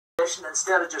application,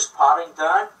 instead of just patting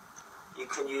down, you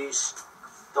can use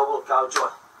double gouge.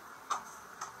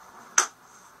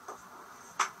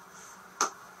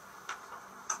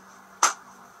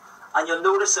 And you'll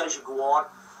notice as you go on,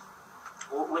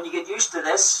 when you get used to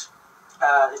this,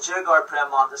 the Chow Gar Praying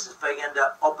Mantis is big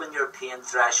into upping your pain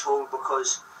threshold,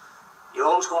 because you're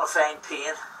always going to find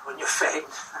pain when you're fighting.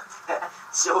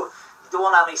 So you don't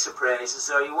want any surprises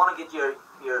there. You want to get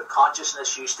your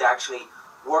consciousness used to actually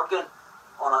working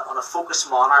on a focused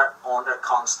manner under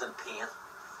constant pain.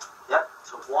 Yep,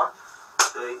 so 1,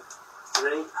 2,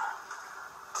 3.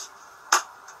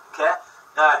 Okay,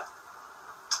 now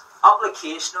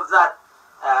application of that,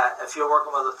 if you're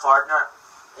working with a partner,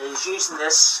 is using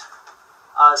this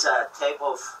as a type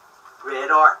of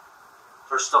radar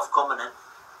for stuff coming in.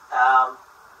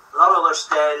 A lot of other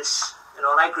styles, you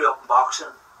know, and I grew up in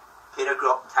boxing, Peter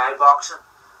grew up in Thai boxing.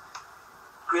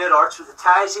 Great arts with the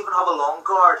Thais even have a long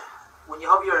guard. When you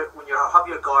have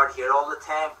your guard here all the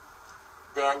time,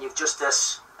 then you've just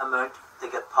this amount to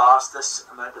get past, this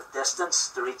amount of distance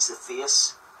to reach the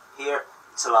face. Here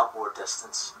it's a lot more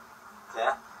distance. Okay?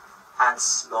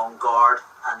 Hence long guard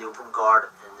and the open guard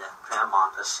in the praying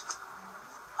mantis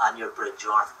and your bridge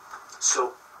arm.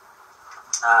 So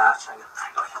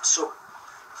so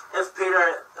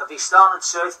if he's standing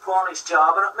southpaw and he's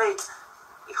jabbing at me,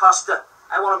 he has to,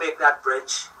 I want to make that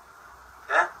bridge.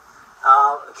 Okay?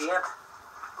 Again.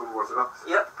 Go orthodox.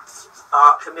 Yep.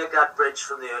 Can make that bridge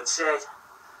from the outside.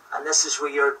 And this is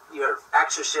where your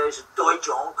exercise of doi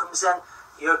chong comes in.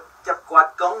 Your dip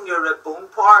quat gung, your bone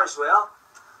power as well.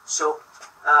 So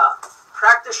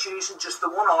practice using just the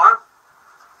one arm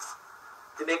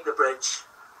to make the bridge.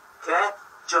 Okay?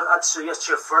 That's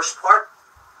your first part.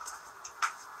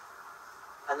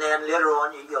 And then later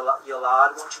on you'll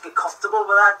add, once you get comfortable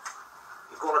with that,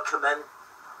 you're going to come in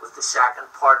with the second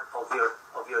part of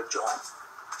your jaw.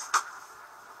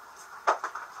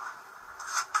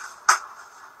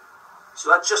 So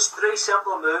that's just 3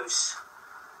 simple moves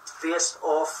based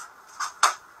off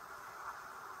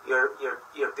your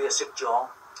basic jaw.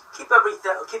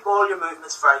 Keep all your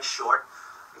movements very short.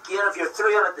 Again, if you're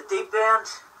through in at the deep end,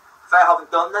 if I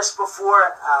haven't done this before,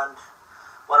 and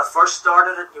when I first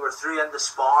started it, you were through in the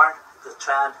sparring to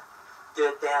try and do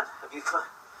it then.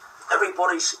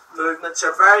 Everybody's movements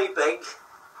are very big,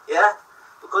 yeah,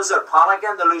 because they're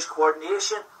panicking, they lose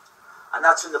coordination, and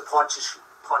that's when the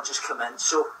punches come in.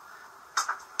 So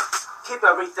keep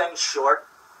everything short.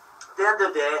 At the end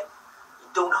of the day, you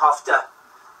don't have to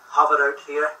have it out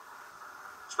here,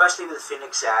 especially with the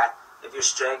Phoenix Eye. If you're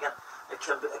striking, it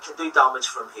can do damage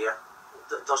from here.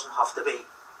 It doesn't have to be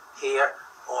here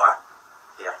or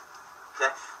here.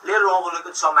 Okay. Later on, we'll look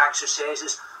at some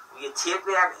exercises where you take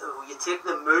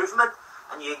the movement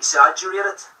and you exaggerate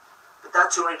it, but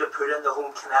that's only to put in the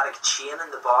whole kinetic chain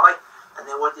in the body. And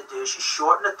then what you do is you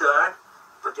shorten it down,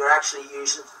 but you're actually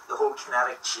using the whole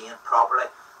kinetic chain properly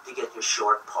to get your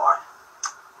short power.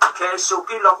 Okay, so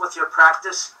good luck with your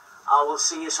practice, and we'll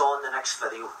see you on the next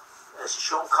video. This is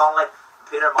Connolly and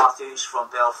Peter Mathews from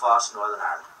Belfast, Northern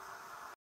Ireland.